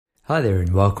Hi there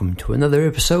and welcome to another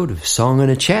episode of Song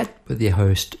and a Chat with your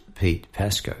host, Pete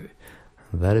Pascoe.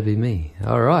 That'd be me.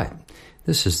 Alright,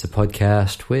 this is the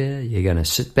podcast where you're going to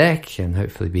sit back and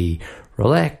hopefully be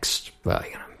relaxed. Well,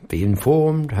 you're going to be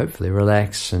informed, hopefully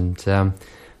relax, and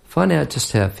find out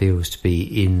just how it feels to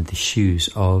be in the shoes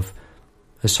of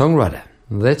a songwriter.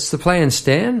 That's the plan,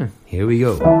 Stan. Here we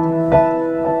go.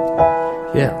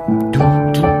 Yeah.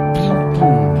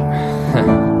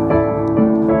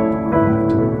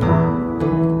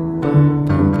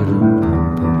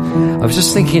 I was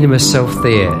just thinking to myself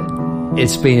there,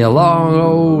 it's been a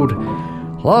long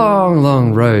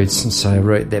road since I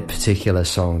wrote that particular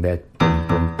song, that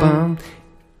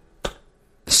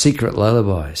Secret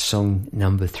Lullaby, song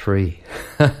number 3.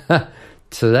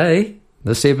 Today,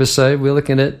 this episode, we're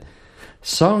looking at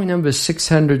song number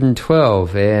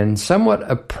 612, and somewhat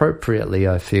appropriately,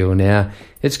 I feel now,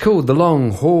 it's called The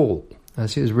Long Haul. I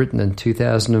see it was written in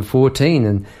 2014,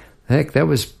 and heck, that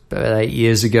was about 8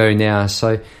 years ago now,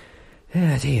 so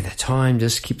yeah, dear, the time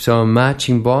just keeps on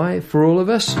marching by for all of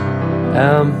us.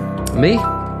 Me,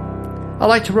 I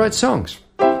like to write songs.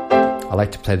 I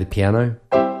like to play the piano.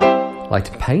 I like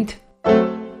to paint.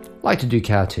 I like to do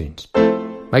cartoons.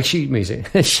 Make sheet music.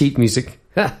 Sheet music.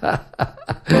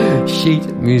 Sheet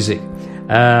music.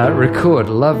 Record.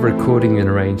 Love recording and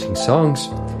arranging songs.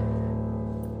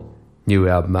 New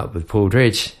album up with Paul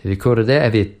Dredge. Have you caught it out?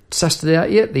 Have you sussed it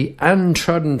out yet? The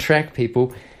Untrodden Track,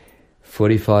 people.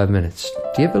 45 minutes.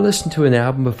 Do you ever listen to an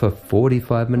album for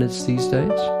 45 minutes these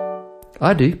days?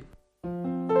 I do.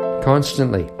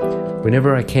 Constantly.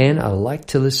 Whenever I can, I like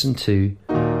to listen to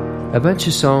a bunch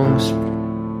of songs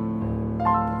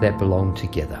that belong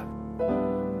together.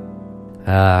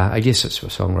 I guess that's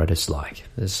what songwriters like.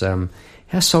 There's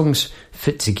how songs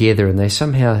fit together and they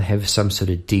somehow have some sort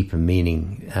of deeper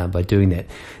meaning by doing that.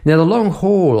 Now, The Long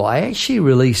Haul, I actually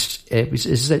released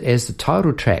as the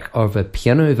title track of a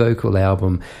piano vocal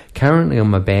album currently on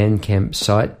my Bandcamp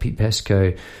site,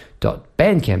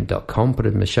 petepascoe.bandcamp.com, put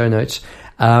it in the show notes,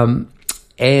 and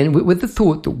with the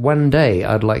thought that one day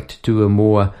I'd like to do a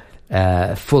more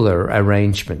fuller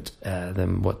arrangement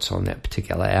than what's on that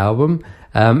particular album.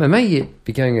 And maybe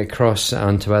be going across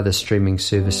onto other streaming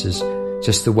services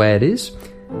just the way it is.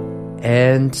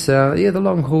 And The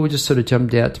Long Haul just sort of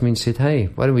jumped out to me and said, hey,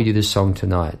 why don't we do this song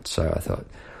tonight? So I thought,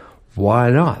 why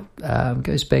not?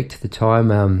 Goes back to the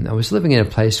time I was living in a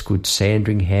place called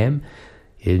Sandringham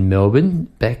in Melbourne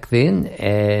back then,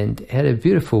 and lived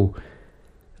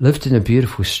in a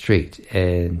beautiful street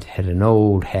and had an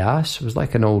old house. It was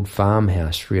like an old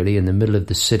farmhouse, really, in the middle of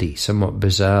the city, somewhat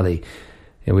bizarrely.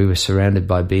 And we were surrounded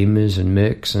by Beamers and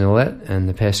Mercs and all that, and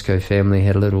the Pascoe family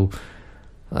had a little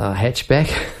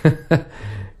hatchback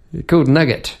called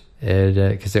Nugget,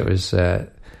 because that was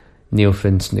Neil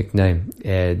Finn's nickname,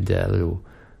 and a little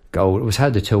gold. It was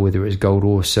hard to tell whether it was gold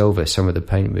or silver. Some of the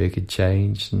paintwork had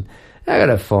changed, and I got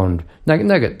a fond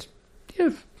Nugget.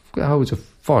 Yeah, holds a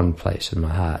fond place in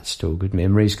my heart. Still good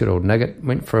memories. Good old Nugget.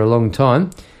 Went for a long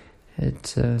time. Had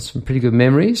some pretty good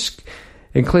memories,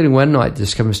 including one night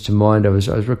just comes to mind. I was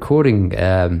recording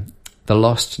the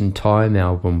Lost in Time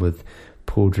album with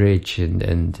Paul Dredge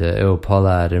and Earl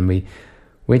Pollard, and we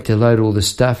went to load all the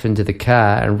stuff into the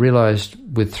car and realised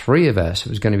with 3 of us it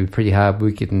was going to be pretty hard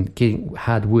work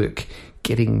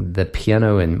getting the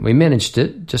piano in. We managed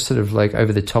it just sort of like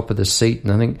over the top of the seat,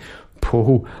 and I think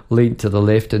Paul leaned to the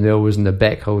left and Earl was in the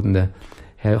back holding the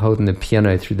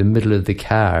piano through the middle of the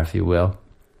car, if you will.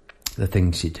 The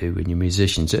things you do when you're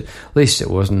musicians. At least it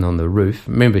wasn't on the roof.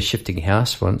 I remember shifting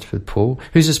house once with Paul.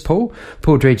 Who's this Paul?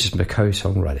 Paul Dredge is my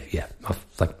co-songwriter. Yeah,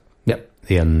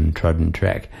 the Untrodden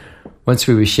Track. Once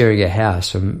we were sharing a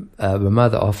house, my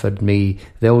mother offered me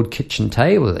the old kitchen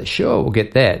table. I said, sure, we'll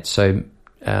get that. So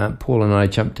Paul and I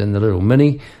jumped in the little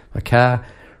Mini, my car,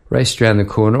 raced around the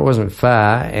corner. It wasn't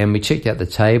far, and we checked out the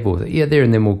table. Yeah, there,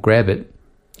 and then we'll grab it.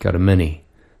 Got a Mini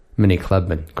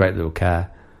Clubman, great little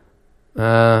car. What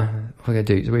am I going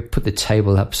to do? So we put the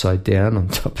table upside down on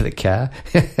top of the car,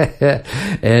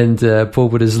 and Paul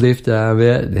put his left arm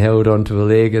out and held onto a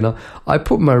leg, and I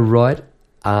put my right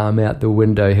arm out the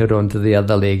window, held onto the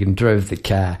other leg, and drove the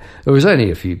car. It was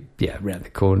only around the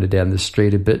corner down the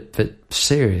street a bit, but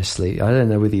seriously, I don't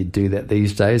know whether you do that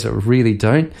these days. I really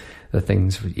don't. The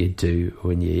things you do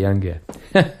when you're younger.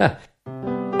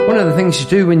 One of the things you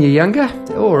do when you're younger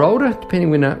or older,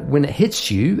 depending when it hits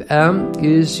you,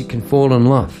 is you can fall in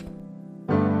love.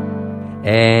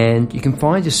 And you can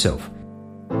find yourself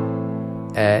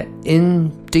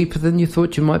in deeper than you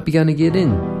thought you might be going to get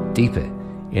in, deeper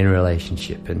in a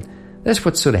relationship. And that's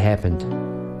what sort of happened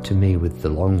to me with The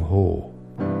Long Haul.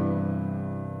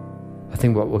 I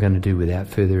think what we're going to do without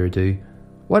further ado,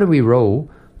 why don't we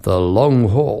roll The Long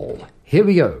Haul? Here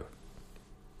we go.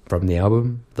 From the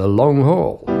album The Long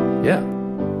Haul. Yeah.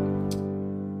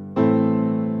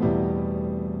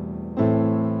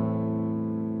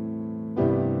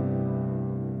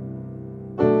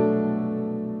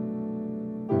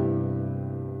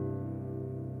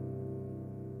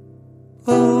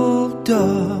 Old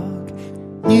dog,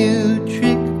 new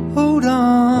trick, hold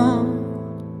on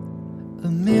a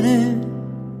minute,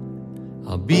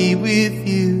 I'll be with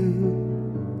you,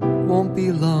 won't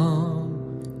be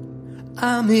long.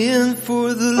 I'm in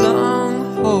for the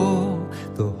long haul,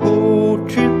 the whole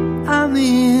trip I'm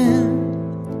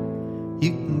in. You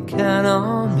can count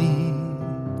on me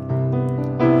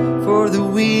for the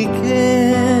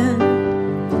weekend.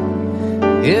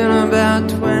 In about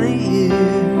 20 years,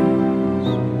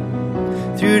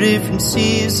 through different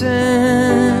seasons,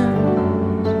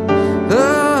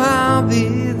 oh, I'll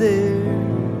be there.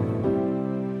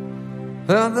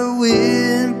 Well, the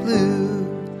wind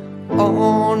blew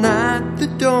all night, the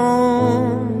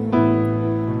dawn,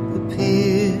 the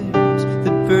piers,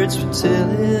 the birds were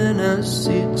telling us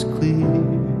it's clear.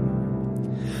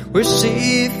 We're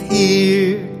safe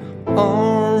here,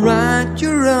 alright,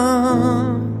 your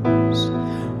arms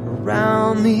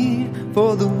around me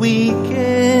for the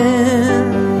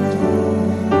weekend.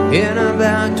 In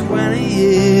about 20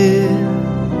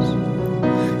 years,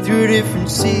 through different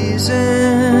seasons,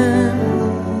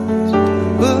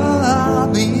 well, I'll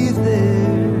be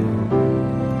there.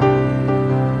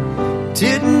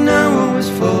 Didn't know it was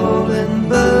falling,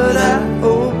 but I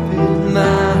opened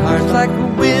my heart like a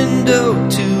window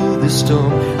to the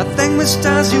storm. I thank my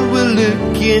stars you were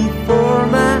looking for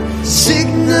my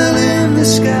signal in the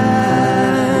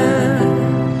sky,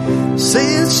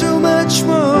 saying so much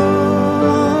more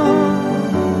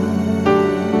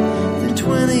than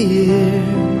 20 years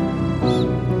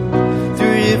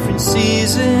through different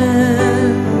seasons.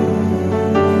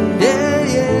 Yeah,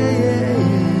 yeah, yeah, yeah.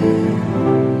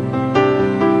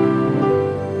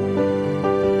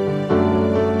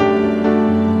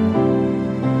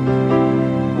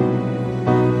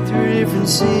 Through different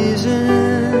seasons.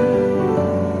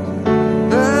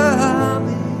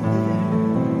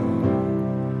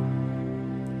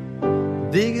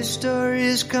 Biggest story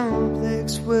is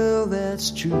complex, well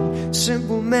that's true.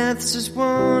 Simple math says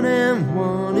 1 and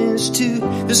 1 is 2.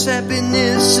 This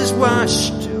happiness has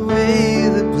washed away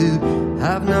the blue.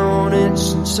 I've known it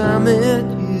since I met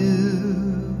you.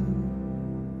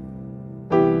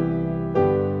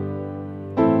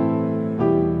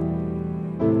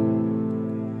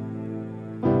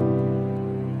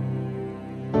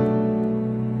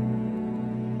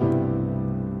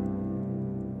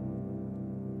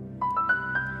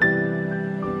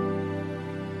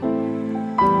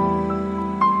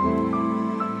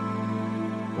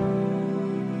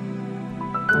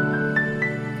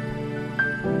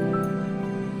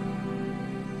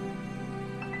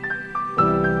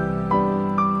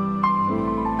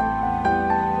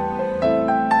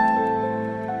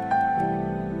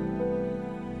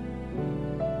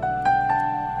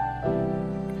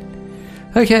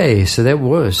 Okay, so that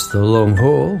was The Long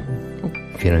Haul. Oh,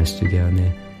 piano's still going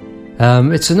there.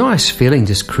 It's a nice feeling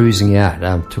just cruising out,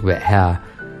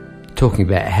 talking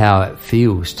about how it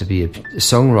feels to be a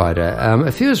songwriter.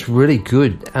 It feels really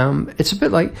good. It's a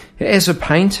bit like, as a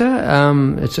painter,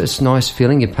 it's a nice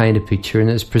feeling. You paint a picture and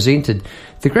it's presented.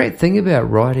 The great thing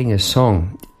about writing a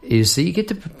song is that you get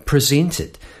to present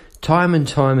it time and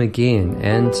time again.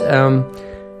 And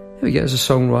there we go, as a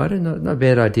songwriter, not a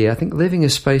bad idea. I think leaving a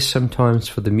space sometimes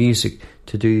for the music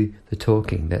to do the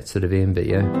talking, that sort of ambit,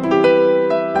 yeah.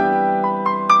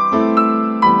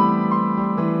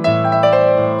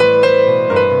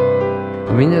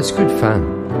 I mean, that's good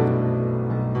fun.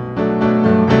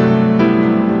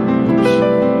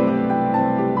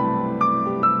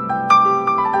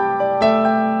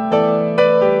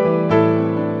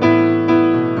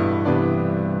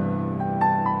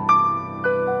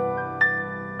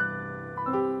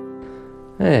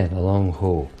 And a long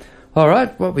haul. All right,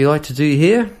 what we like to do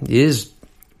here is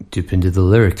dip into the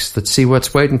lyrics. Let's see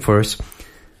what's waiting for us.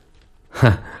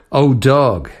 Old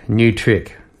dog, new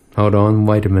trick. Hold on,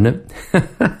 wait a minute.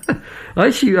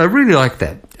 Actually, I really like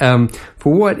that.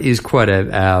 For what is quite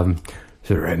a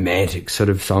sort of romantic sort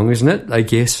of song, isn't it? I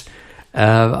guess.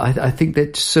 I think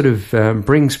that sort of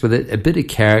brings with it a bit of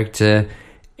character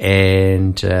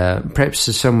and perhaps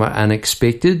a somewhat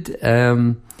unexpected.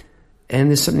 And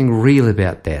there's something real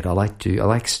about that. I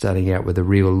like starting out with a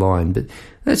real line, but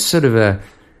that's sort of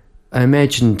I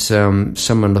imagined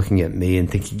someone looking at me and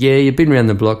thinking, yeah, you've been around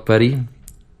the block, buddy.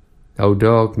 Old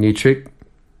dog, new trick.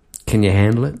 Can you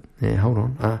handle it? Yeah, hold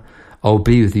on. I'll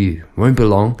be with you. Won't be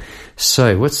long.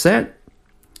 So, what's that?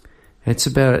 It's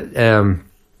about a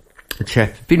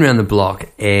chap been around the block,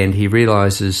 and he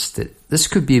realises that this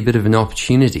could be a bit of an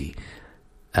opportunity.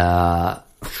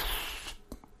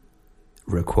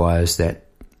 Requires that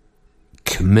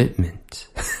commitment.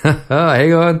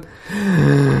 Hang on.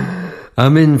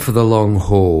 I'm in for the long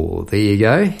haul. There you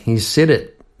go. He said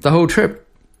it. The whole trip.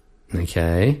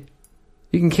 Okay.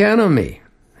 You can count on me.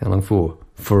 How long for?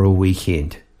 For a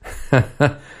weekend.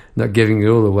 Not giving it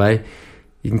all away.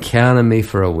 You can count on me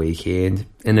for a weekend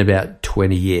in about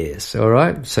 20 years. All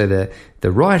right? So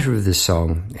the writer of the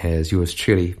song has, yours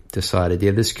truly, decided,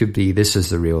 yeah, this is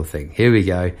the real thing. Here we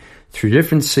go. Through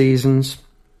different seasons,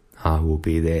 I will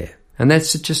be there. And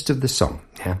that's the gist of the song.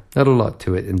 Yeah? Not a lot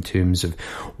to it in terms of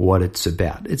what it's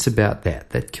about. It's about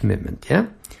that commitment. Yeah?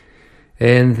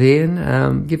 And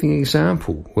then giving an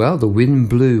example. Well, the wind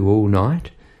blew all night.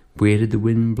 Where did the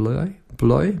wind blow?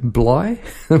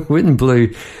 The wind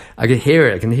blew. I can hear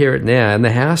it now. And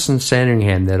the house in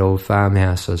Sandringham, that old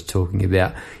farmhouse I was talking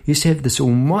about, used to have this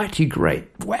almighty great,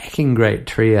 whacking great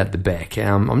tree out the back.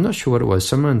 I'm not sure what it was.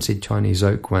 Someone said Chinese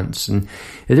oak once, and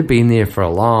it had been there for a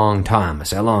long time. I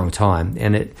say a long time.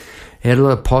 And it had a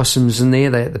lot of possums in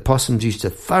there. The possums used to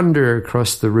thunder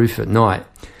across the roof at night.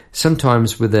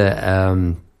 Sometimes with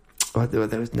what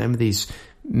was the name of these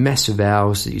massive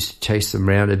owls that used to chase them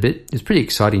around a bit. It's pretty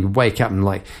exciting. You wake up and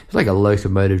it's like a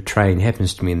locomotive train.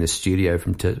 Happens to me in the studio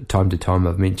from time to time.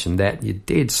 I've mentioned that. You're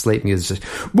dead sleep and it's just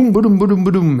boom, boom, boom, boom,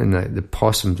 boom, and the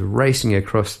possums racing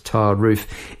across the tiled roof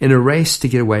in a race to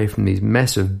get away from these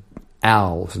massive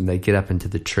owls, and they get up into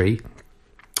the tree.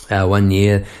 One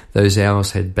year, those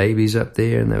owls had babies up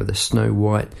there, and they were the snow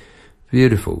white,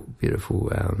 beautiful,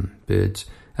 beautiful birds.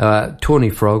 Tawny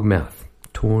frogmouth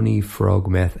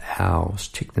owls.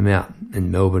 Check them out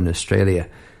in Melbourne, Australia.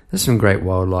 There's some great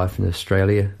wildlife in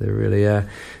Australia. There really are.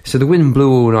 So the wind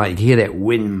blew all night. You can hear that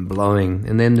wind blowing.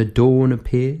 And then the dawn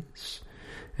appears.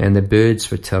 And the birds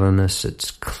were telling us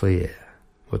it's clear.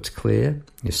 What's clear?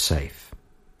 You're safe.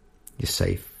 You're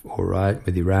safe, all right,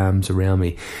 with your arms around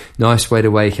me. Nice way to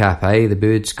wake up, eh? The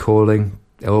birds calling.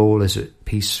 All is at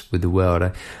peace with the world.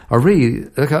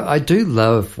 I do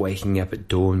love waking up at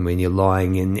dawn when you're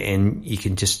lying and you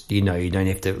can just, you don't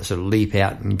have to sort of leap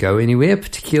out and go anywhere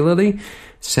particularly.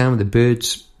 Sound of the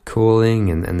birds calling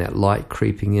and that light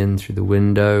creeping in through the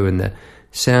window and the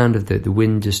sound of the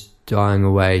wind just dying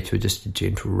away to just a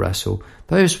gentle rustle.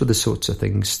 Those were the sorts of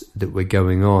things that were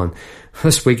going on.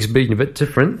 This week's been a bit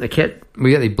different.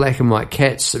 We got the black and white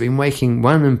cats.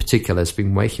 One in particular has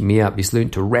been waking me up. He's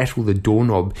learnt to rattle the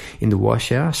doorknob in the wash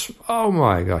house. Oh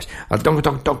my gosh. A donk, a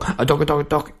donk, donk, a donk, a donk,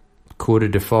 donk.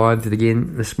 4:45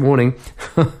 again this morning.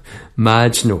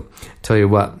 Marginal. Tell you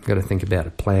what, got to think about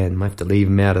a plan. Might have to leave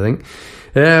him out, I think.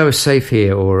 I was safe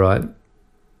here, all right.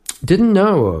 Didn't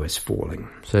know I was falling.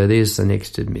 So there's the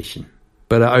next admission.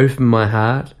 But I opened my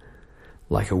heart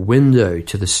like a window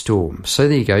to the storm. So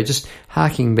there you go, just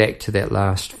harking back to that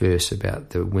last verse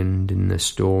about the wind and the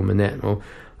storm and that. I'll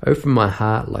open my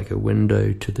heart like a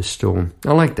window to the storm.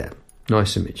 I like that.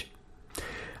 Nice image.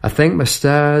 I thank my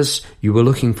stars you were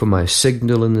looking for my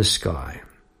signal in the sky.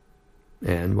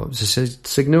 And what was the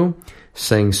signal?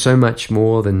 Saying so much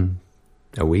more than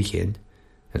a weekend.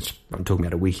 I'm talking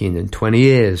about a weekend in 20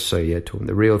 years, so yeah, talking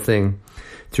the real thing.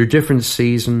 Through different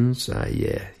seasons,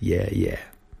 yeah.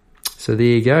 So there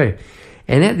you go.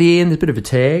 And at the end, there's a bit of a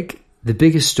tag. The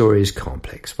biggest story is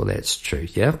complex. Well, that's true,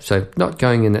 yeah. So not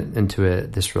going into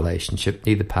this relationship,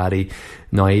 neither party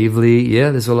naively.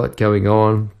 Yeah, there's a lot going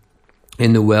on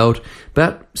in the world.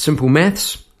 But simple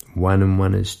maths, 1 and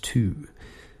 1 is 2.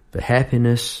 The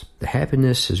happiness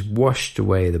has washed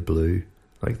away the blue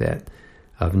like that.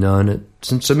 I've known it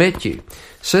since I met you.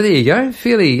 So there you go.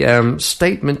 Fairly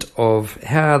statement of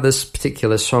how this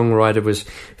particular songwriter was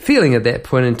feeling at that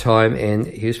point in time, and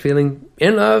he was feeling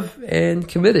in love and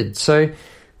committed. So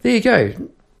there you go.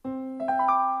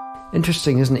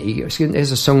 Interesting, isn't it?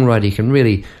 As a songwriter, you can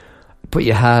really put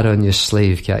your heart on your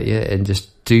sleeve, can't you? And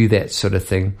just do that sort of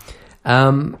thing.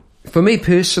 For me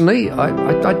personally,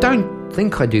 I don't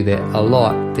think I do that a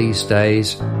lot these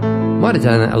days. Might have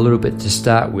done it a little bit to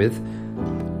start with.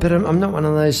 But I'm not one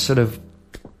of those sort of,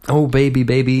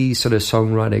 baby sort of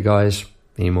songwriter guys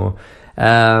anymore.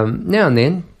 Now and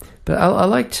then. But I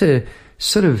like to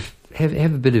sort of have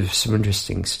a bit of some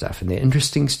interesting stuff in there.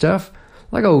 Interesting stuff,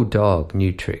 like Old Dog,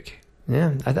 New Trick.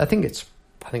 Yeah, I think it's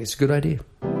a good idea.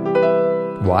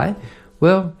 Why?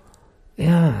 Well,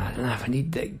 yeah, I don't know if I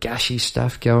need that gushy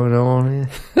stuff going on.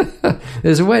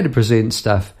 There's a way to present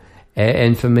stuff.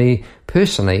 And for me,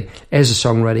 personally, as a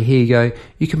songwriter, here you go.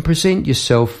 You can present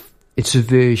yourself it's a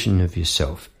version of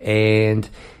yourself. And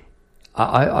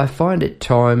I find at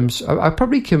times, I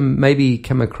probably can maybe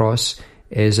come across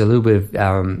as a little bit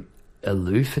of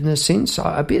aloof in a sense.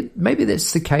 I bet maybe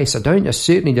that's the case. I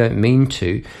certainly don't mean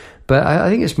to, but I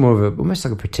think it's more of almost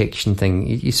like a protection thing.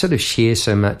 You sort of share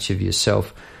so much of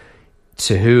yourself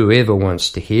to whoever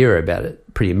wants to hear about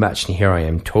it, pretty much. And here I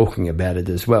am talking about it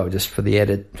as well, just for the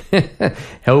added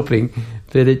helping.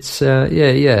 But it's, there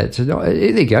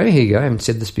you go. Here you go. I haven't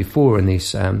said this before in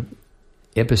these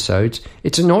episodes.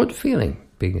 It's an odd feeling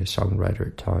being a songwriter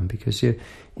at times, because you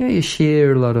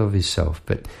share a lot of yourself,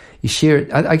 but you share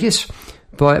it, I guess,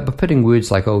 by putting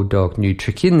words like old dog, new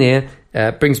trick in there.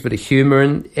 Brings a bit of humour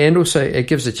in, and also it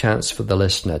gives a chance for the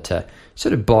listener to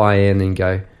sort of buy in and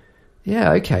go,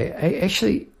 yeah, okay,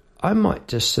 actually, I might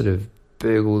just sort of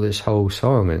burgle this whole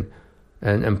song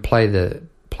and play it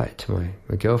to my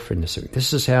girlfriend or something.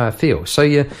 This is how I feel. So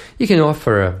you can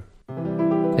offer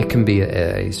it can be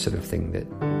a sort of thing that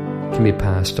can be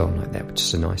passed on like that, which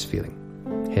is a nice feeling.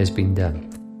 Has been done.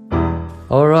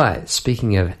 All right,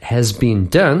 speaking of has been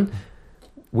done,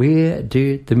 where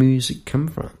did the music come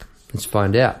from? Let's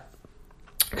find out.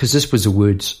 Because this was the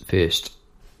words first,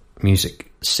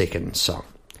 music second song.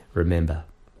 Remember.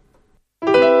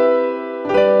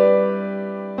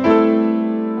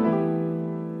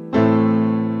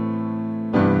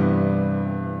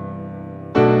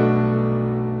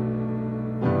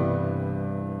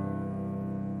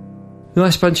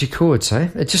 Nice bunch of chords, eh?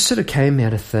 It just sort of came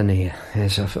out of thin air,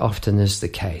 as often is the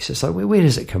case. It's like, where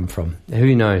does it come from?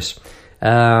 Who knows?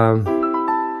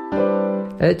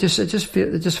 It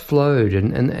just flowed,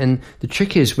 and the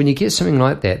trick is when you get something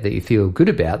like that you feel good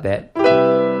about, that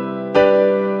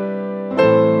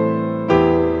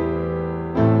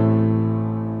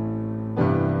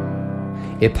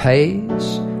it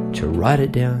pays to write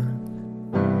it down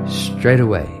straight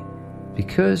away,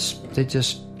 because they're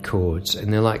just chords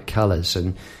and they're like colours,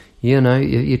 and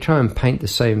you try and paint the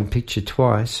same picture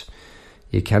twice,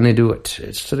 you can't do it.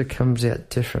 It sort of comes out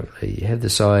differently. You have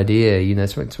this idea,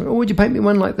 would you paint me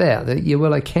one like that? Yeah,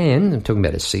 well, I can. I'm talking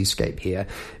about a seascape here,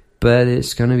 but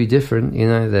it's going to be different.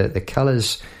 The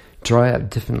colours dry up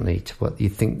differently to what you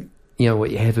think,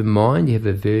 what you have in mind. You have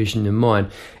a version in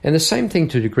mind. And the same thing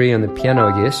to a degree on the piano,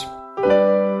 I guess.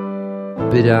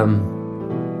 But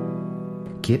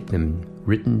get them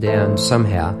written down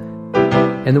somehow.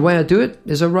 And the way I do it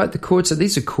is I write the chords. So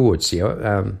these are chords,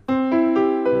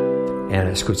 and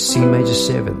it's called C major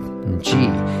 7th, and G,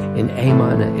 and A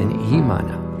minor, and E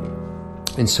minor.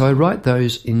 And so I write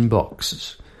those in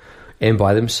boxes. And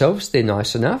by themselves, they're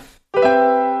nice enough.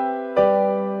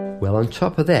 Well, on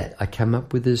top of that, I come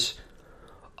up with this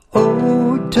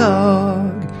old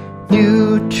dog,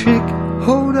 new trick,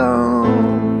 hold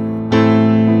on.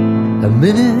 A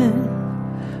minute,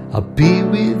 I'll be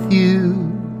with you,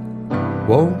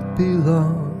 won't be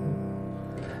long.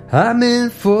 I'm in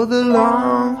for the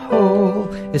long haul,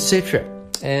 etc.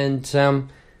 And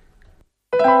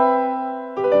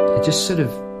it just sort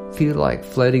of feel like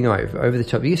floating over the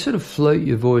top. You sort of float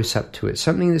your voice up to it,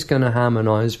 something that's going to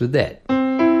harmonise with that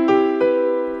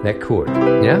chord.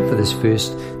 Yeah, for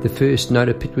the first note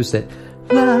I picked was that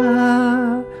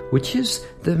la, which is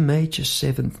the major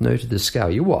 7th note of the scale.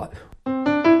 You what?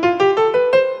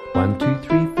 1, 2,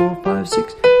 3, 4, 5,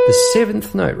 6. The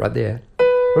 7th note right there.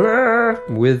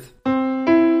 With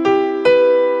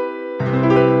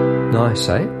nice,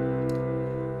 eh?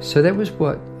 So that was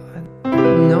what? A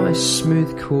nice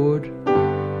smooth chord.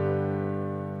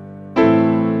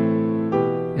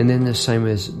 And then the same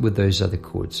as with those other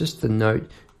chords, just the note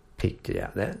picked it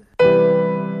out there.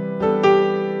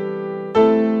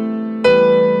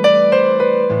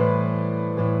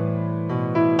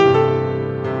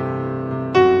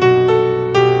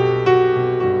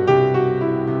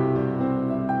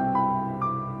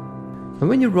 And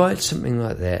when you write something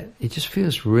like that, it just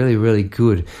feels really, really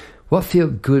good. What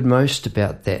felt good most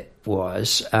about that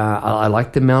was I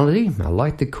liked the melody, I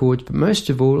liked the chords, but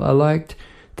most of all, I liked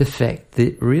the fact that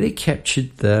it really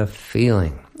captured the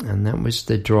feeling, and that was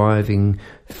the driving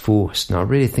force. And I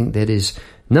really think that is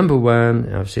number one,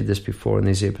 and I've said this before in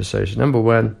these episodes, number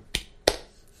one,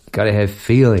 you've got to have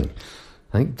feeling.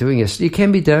 I think it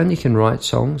can be done, you can write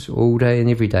songs all day and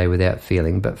every day without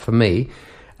feeling, but for me,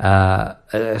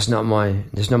 that's not my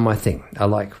thing. I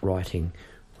like writing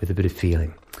with a bit of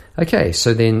feeling. Okay,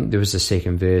 so then there was the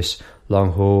second verse,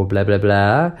 long haul, blah, blah,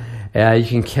 blah. You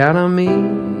can count on me.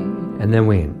 And then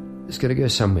when? It's got to go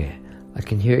somewhere. I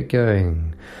can hear it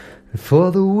going. For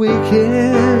the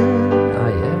weekend.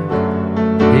 Oh,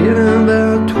 yeah. In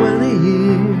about 20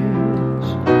 years.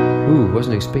 Ooh,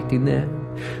 wasn't expecting that.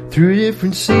 Through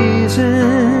different seasons.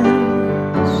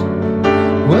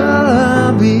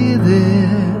 with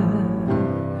it.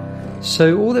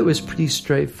 So all that was pretty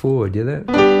straightforward, you know?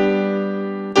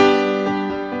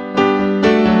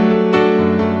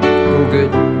 All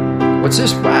good. What's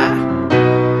this?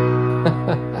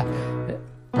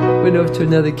 Went off to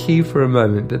another key for a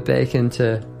moment, but back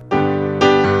into...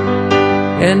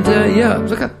 And yeah,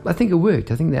 look, I think it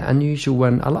worked. I think that unusual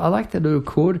one, I like that little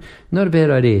chord. Not a bad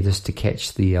idea, just to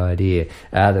catch the idea.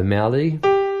 The melody.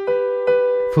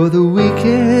 For the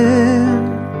weekend.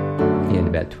 Yeah, in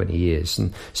about 20 years.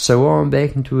 And so on,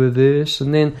 back into a verse.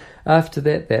 And then after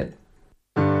that, that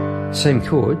same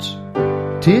chords.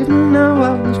 Didn't know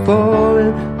I was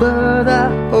falling, but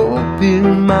I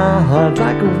opened my heart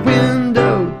like a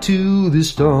window to the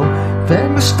storm.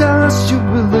 Thank the stars you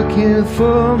were looking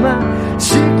for, my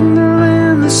signal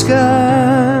in the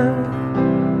sky.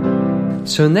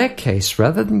 So in that case,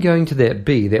 rather than going to that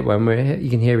B, that one where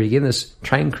you can hear it again, this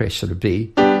train crash sort of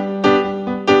B. Here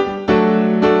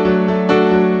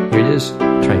it is,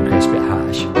 train crash, a bit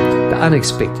harsh. The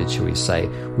unexpected, shall we say.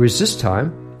 Whereas this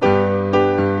time,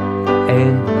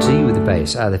 and G with the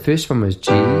bass. The first one was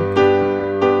G.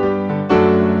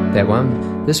 That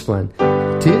one. This one.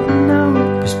 Didn't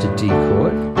know Just a D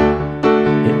chord.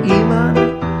 an E minor.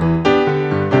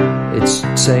 It's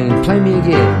saying, play me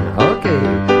again. Okay,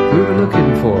 we were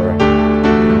looking for A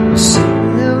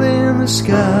signal in the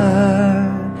sky.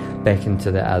 back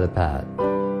into the other part.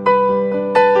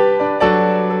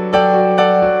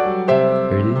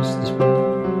 Here it is, this one.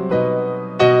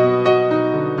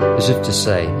 As if to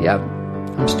say, yep,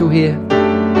 I'm still here.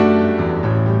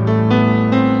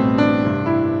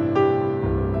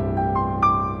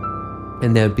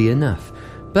 And that would be enough.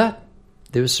 But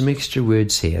there were some extra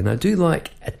words here, and I do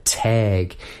like a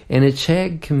tag. And a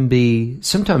tag can be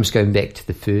sometimes going back to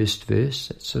the first verse,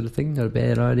 that sort of thing, not a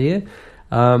bad idea.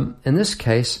 In this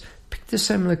case, pick the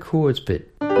similar chords, but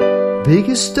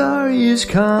Biggest story is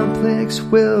complex,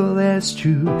 well that's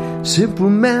true.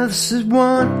 Simple math says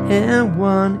 1 and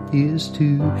 1 is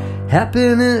 2.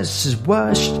 Happiness has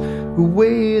washed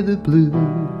away the blue.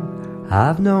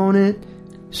 I've known it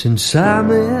since I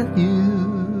met you.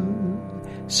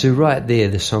 so right there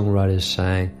the songwriter's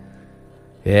saying,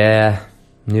 yeah,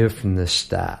 knew it from the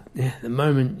start. Yeah, the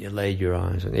moment you laid your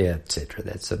eyes on, yeah, etc.,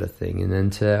 that sort of thing. And then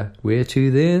to where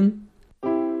to then?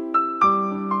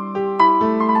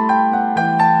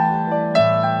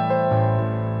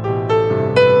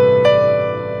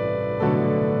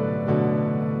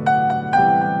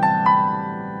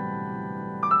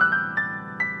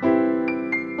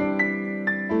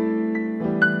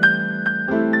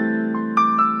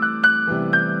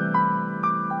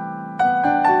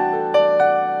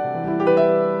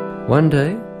 One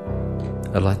day,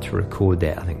 I'd like to record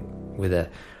that, I think, with a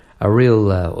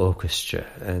real orchestra,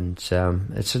 and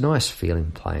it's a nice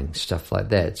feeling playing stuff like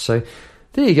that. So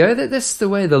there you go, that's the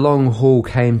way the long haul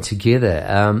came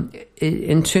together.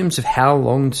 In terms of how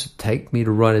long does it take me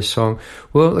to write a song,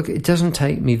 well, look, it doesn't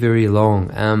take me very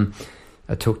long.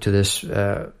 I talked to this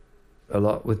a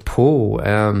lot with Paul.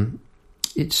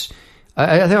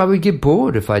 I think I would get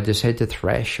bored if I just had to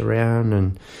thrash around,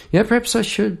 and perhaps I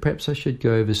should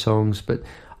go over songs, but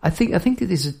I think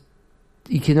that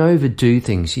you can overdo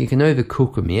things, you can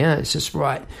overcook them. Yeah, it's just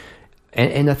right.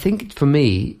 And I think for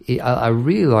me, I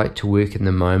really like to work in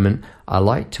the moment. I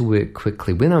like to work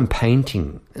quickly. When I'm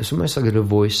painting, it's almost like a little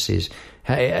voice says,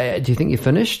 "Hey, do you think you're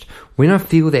finished?" When I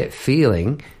feel that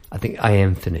feeling, I think I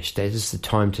am finished. That is the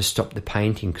time to stop the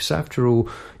painting, because after all,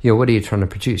 what are you trying to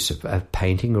produce? A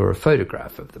painting or a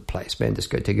photograph of the place? Man, just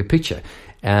go take a picture.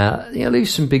 Leave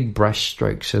some big brush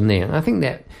strokes in there. And I think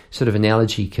that sort of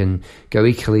analogy can go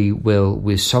equally well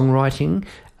with songwriting.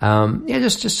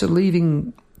 Just sort of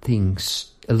leaving things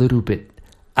a little bit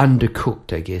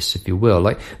undercooked, I guess, if you will.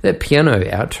 Like that piano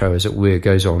outro, as it were,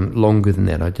 goes on longer than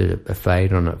that. I did a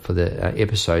fade on it for the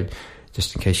episode,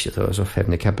 just in case you thought I was off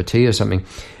having a cup of tea or something.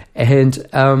 And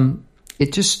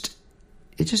it just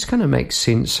kind of makes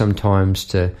sense sometimes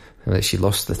to... I actually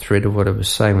lost the thread of what I was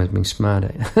saying. I was being smart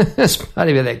about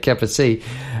that cup of tea.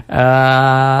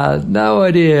 No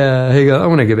idea. Here you go. I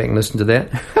want to go back and listen to that.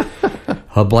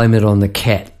 I'll blame it on the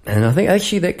cat. And I think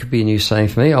actually that could be a new saying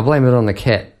for me. I'll blame it on the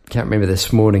cat. Can't remember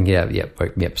this morning. Yeah,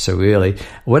 woke me up so early.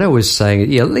 What I was saying,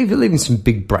 leaving some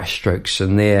big brush strokes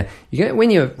in there. When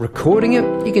you're recording it,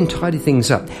 you can tidy things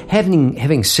up.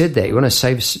 Having said that, you want to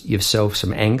save yourself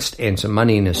some angst and some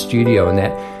money in a studio and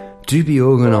that. Do be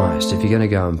organised. If you're going to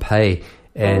go and pay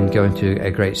and go into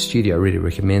a great studio, I really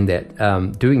recommend that,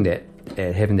 doing that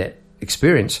and having that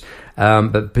experience.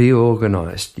 But be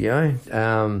organised,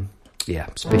 Yeah,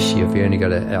 especially if you only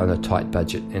got on a tight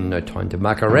budget and no time to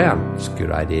muck around. It's a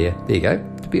good idea. There you go,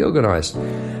 to be organised.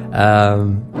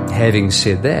 Having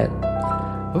said that,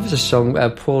 what was a song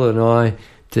Paul and I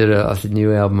did of the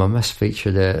new album? I must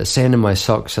feature the Sand in My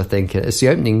Socks, I think. It's the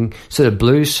opening sort of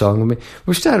blues song. I mean,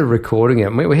 we started recording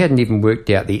it. We hadn't even worked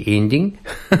out the ending.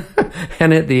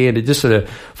 And at the end, it just sort of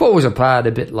falls apart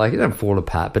a bit like, it doesn't fall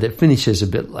apart, but it finishes a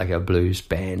bit like a blues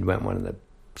band when one of the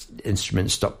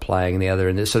instruments stop playing and the other,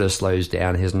 and it sort of slows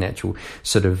down, has natural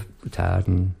sort of retard,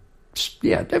 and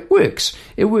yeah, it works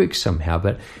somehow.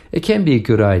 But it can be a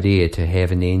good idea to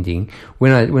have an ending.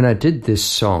 When I did this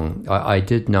song, I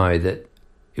did know that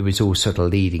it was all sort of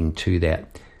leading to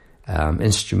that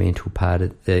instrumental part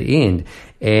at the end,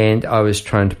 and I was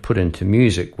trying to put into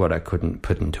music what I couldn't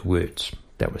put into words.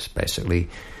 That was basically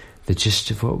the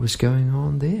gist of what was going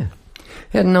on there.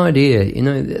 I had an idea,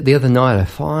 the other night I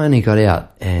finally got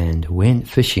out and went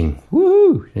fishing.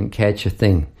 Woo! Didn't catch a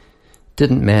thing.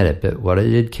 Didn't matter, but what I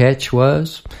did catch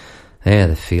was,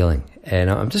 the feeling. And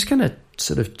I'm just going to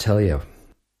sort of tell you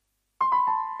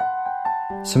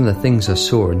some of the things I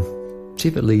saw and see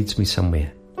if it leads me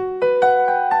somewhere.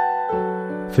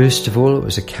 First of all, it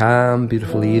was a calm,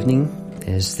 beautiful evening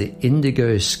as the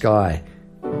indigo sky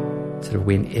sort of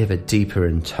went ever deeper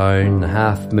in tone. The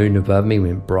half moon above me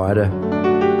went brighter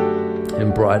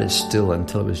and brighter still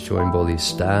until it was joined by all these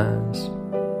stars.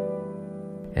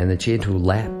 And the gentle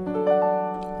lap,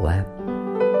 lap,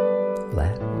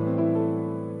 lap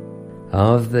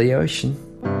of the ocean.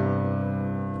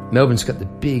 Melbourne's got the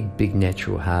big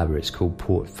natural harbour. It's called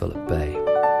Port Phillip Bay.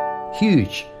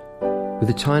 Huge, with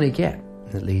a tiny gap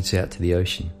that leads out to the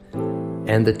ocean.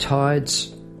 And the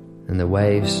tides and the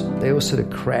waves, they all sort of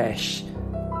crash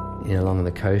along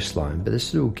the coastline, but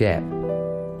this little gap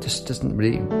just doesn't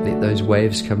really let those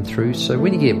waves come through. So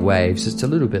when you get waves, it's a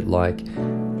little bit like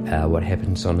what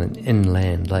happens on an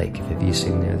inland lake. If you've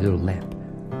seen the little lap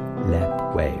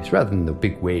waves, rather than the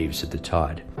big waves of the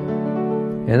tide.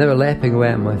 And they were lapping away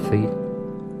at my feet.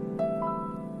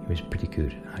 It was pretty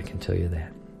good, I can tell you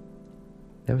that.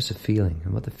 That was the feeling,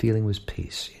 and what the feeling was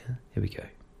peace. Yeah? Here we go.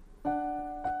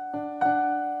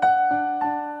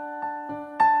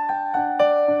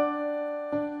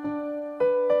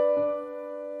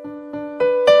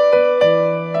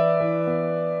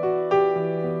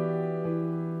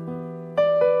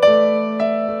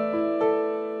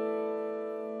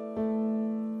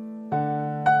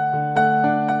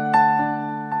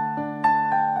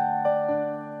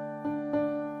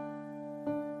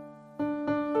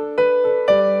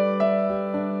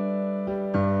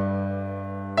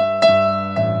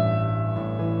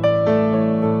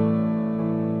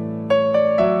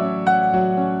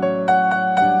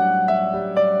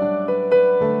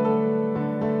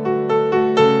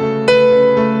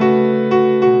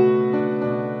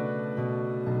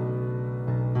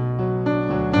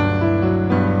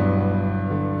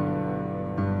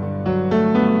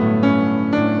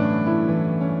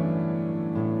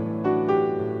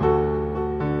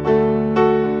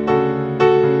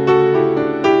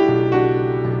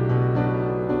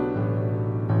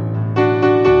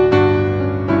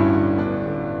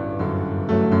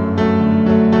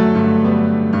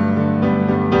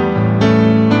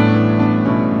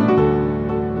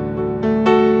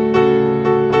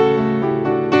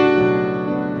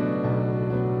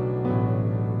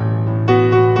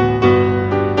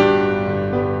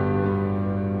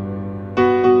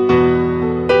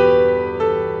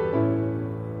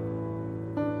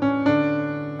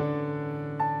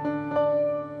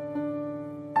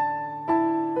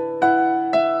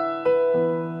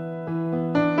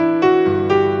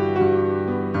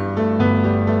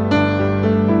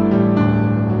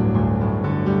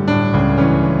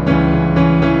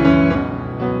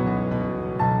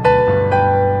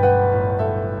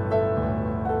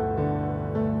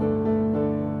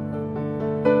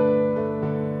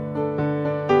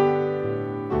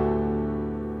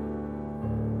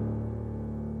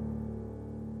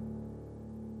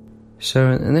 So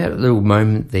in that little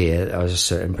moment there, I was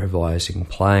just improvising,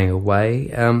 playing away.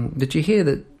 Did you hear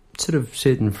that sort of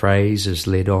certain phrases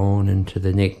led on into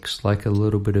the next, like a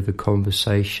little bit of a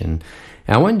conversation?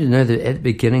 And I wanted to know that at the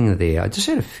beginning there, I just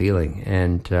had a feeling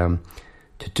and to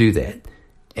do that.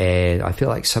 And I feel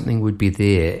like something would be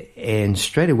there. And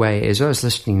straight away, as I was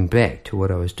listening back to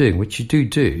what I was doing, which you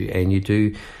do, and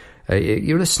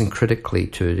you're listening critically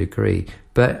to a degree.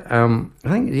 But I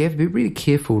think you have to be really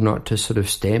careful not to sort of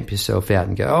stamp yourself out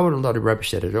and go, oh, what a lot of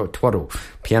rubbish that is, oh, twaddle,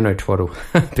 piano twaddle,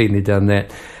 been there, done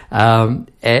that,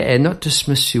 and not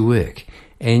dismiss your work,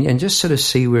 and just sort of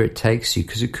see where it takes you,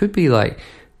 because it could be like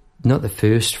not the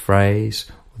first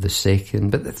phrase, or the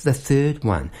second, but the third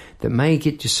one that may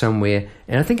get you somewhere.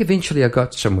 And I think eventually I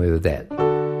got somewhere with that.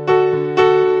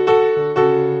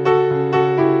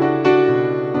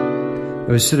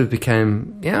 It was sort of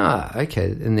became,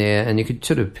 in there, and you could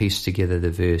sort of piece together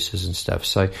the verses and stuff.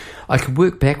 So I could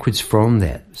work backwards from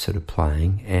that sort of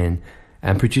playing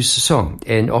and produce a song.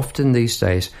 And often these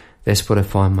days, that's what I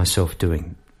find myself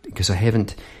doing, because I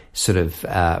haven't sort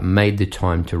of made the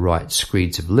time to write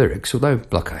screeds of lyrics, although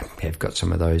like I have got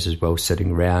some of those as well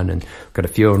sitting around, and got a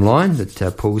few online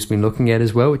that Paul's been looking at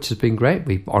as well, which has been great.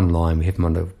 We have them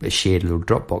on a shared little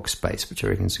Dropbox space, which I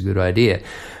reckon is a good idea.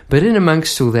 But in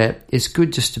amongst all that, it's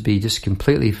good just to be just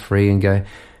completely free and go,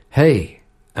 hey,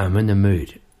 I'm in the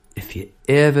mood. If you're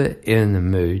ever in the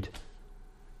mood,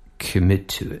 commit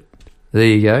to it. There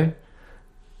you go.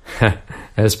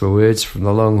 As per words from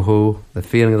the long haul, the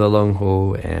feeling of the long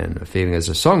haul, and the feeling as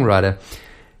a songwriter,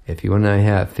 if you want to know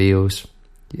how it feels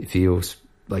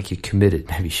like you're committed.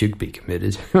 Maybe you should be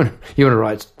committed. You want to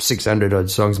write 600 odd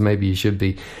songs, maybe you should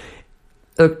be.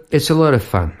 Look, it's a lot of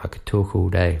fun. I could talk all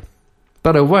day,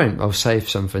 but I won't. I'll save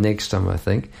some for next time, I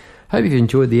think. Hope you've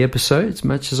enjoyed the episode as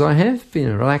much as I have. Been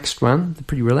a relaxed one,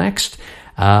 pretty relaxed.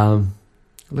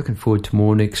 Looking forward to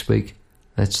more next week.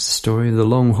 That's the story of the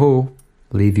long haul.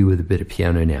 Leave you with a bit of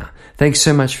piano now. Thanks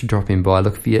so much for dropping by.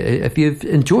 Look, if you've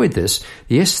enjoyed this,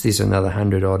 yes, there's another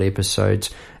 100 odd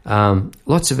episodes.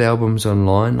 Lots of albums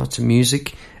online, lots of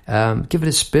music. Give it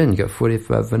a spin. You've got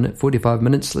 45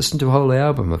 minutes. Listen to a whole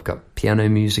album. I've got piano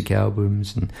music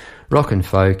albums and rock and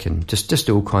folk and just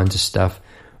all kinds of stuff.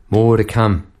 More to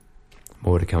come.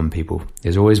 More to come, people.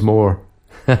 There's always more.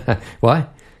 Why?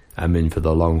 I'm in for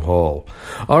the long haul.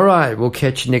 All right, we'll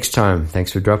catch you next time.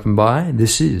 Thanks for dropping by.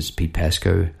 This is Pete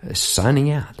Pasco signing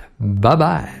out.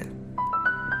 Bye-bye.